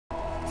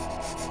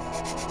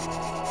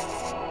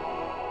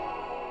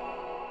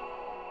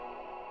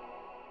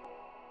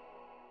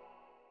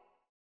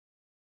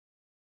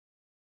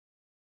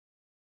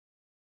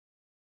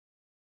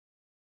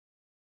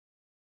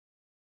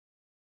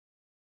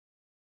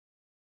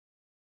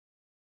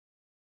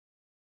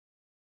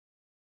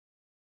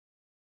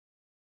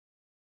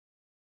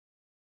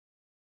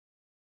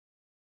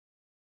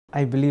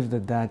I believe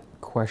that that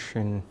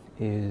question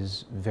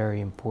is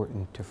very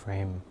important to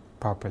frame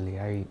properly.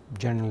 I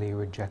generally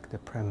reject the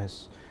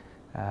premise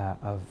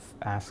of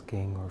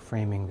asking or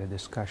framing the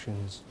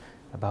discussions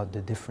about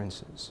the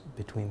differences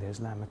between the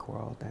Islamic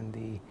world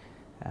and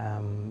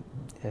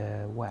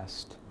the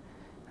West.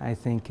 I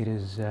think it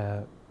is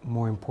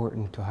more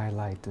important to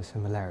highlight the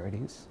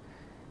similarities,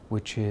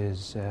 which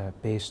is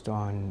based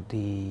on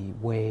the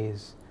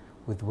ways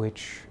with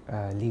which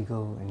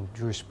legal and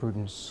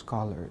jurisprudence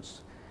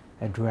scholars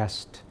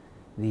addressed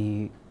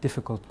the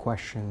difficult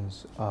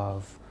questions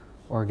of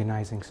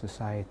organizing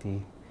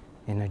society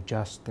in a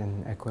just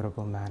and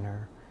equitable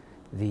manner,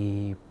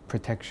 the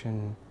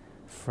protection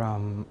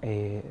from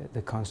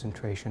the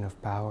concentration of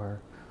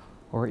power,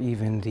 or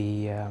even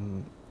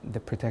the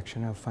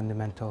protection of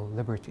fundamental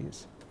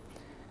liberties.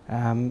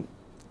 In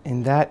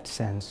that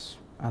sense,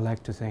 I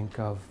like to think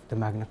of the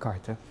Magna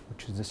Carta,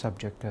 which is the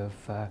subject of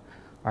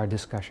our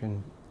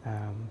discussion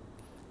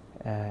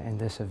in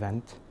this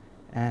event,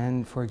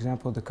 and, for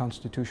example, the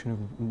Constitution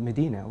of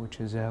Medina, which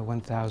is a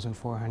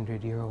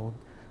 1,400-year-old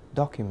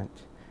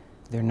document.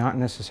 They're not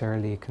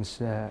necessarily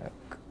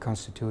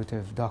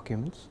constitutive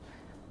documents,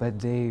 but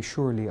they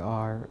surely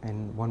are,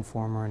 in one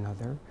form or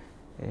another,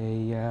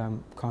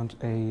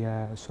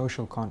 a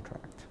social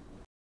contract.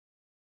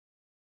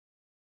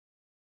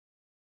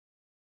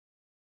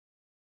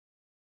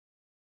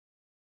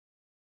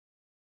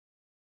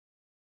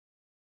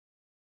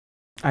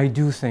 I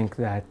do think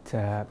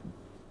that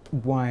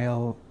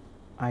while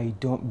I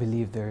don't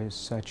believe there is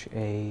such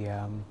a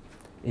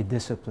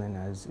discipline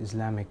as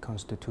Islamic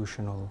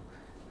constitutional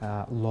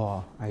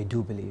law, I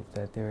do believe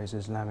that there is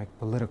Islamic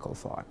political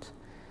thought.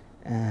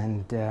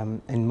 And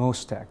in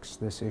most texts,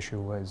 this issue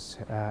was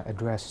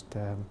addressed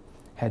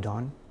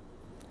head-on,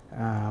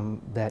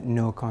 that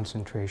no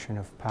concentration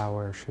of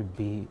power should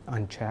be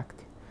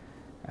unchecked.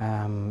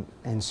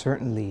 And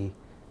certainly,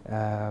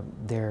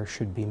 there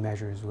should be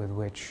measures with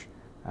which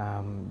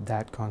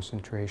that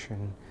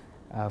concentration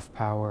of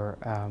power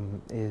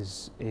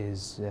is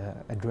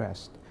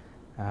addressed.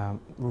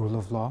 Rule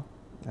of law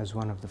as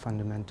one of the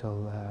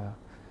fundamental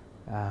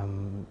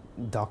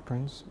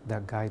doctrines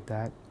that guide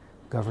that,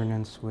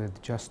 governance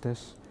with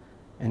justice,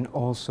 and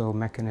also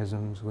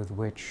mechanisms with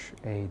which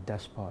a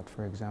despot,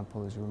 for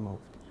example, is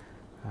removed,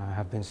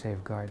 have been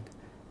safeguarded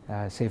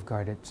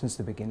since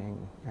the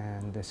beginning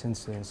and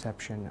since the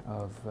inception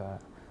of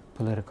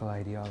political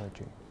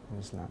ideology in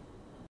Islam.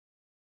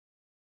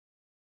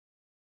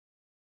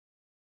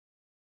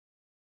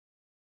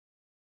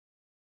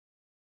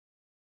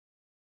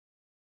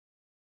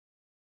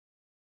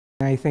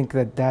 I think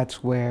that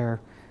that's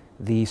where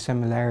the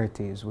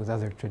similarities with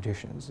other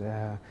traditions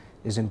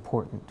is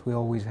important. We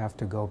always have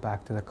to go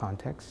back to the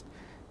context,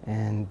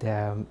 and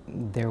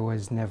there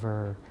was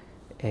never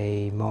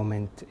a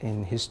moment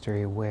in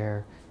history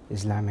where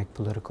Islamic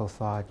political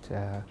thought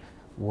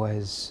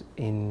was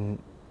in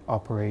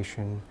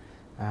operation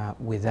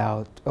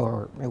without,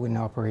 or in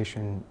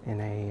operation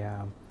in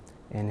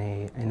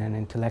an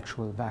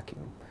intellectual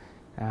vacuum.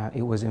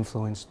 It was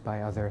influenced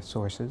by other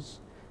sources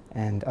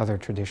and other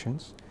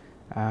traditions.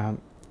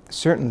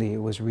 Certainly,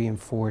 it was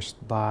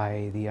reinforced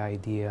by the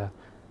idea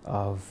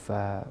of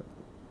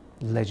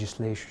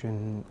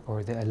legislation,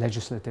 or a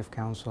legislative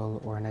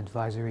council or an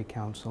advisory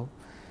council.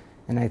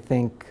 And I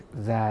think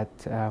that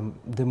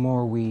the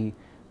more we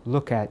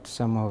look at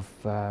some of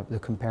the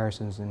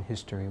comparisons in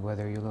history,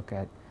 whether you look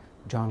at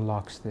John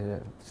Locke's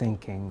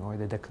thinking or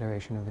the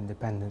Declaration of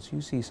Independence,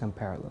 you see some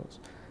parallels.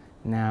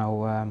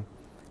 Now,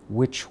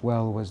 which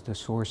well was the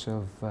source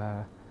of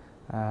the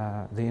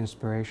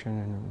inspiration,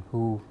 and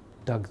who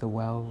dug the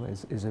well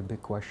is a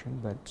big question,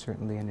 but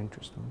certainly an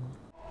interesting one.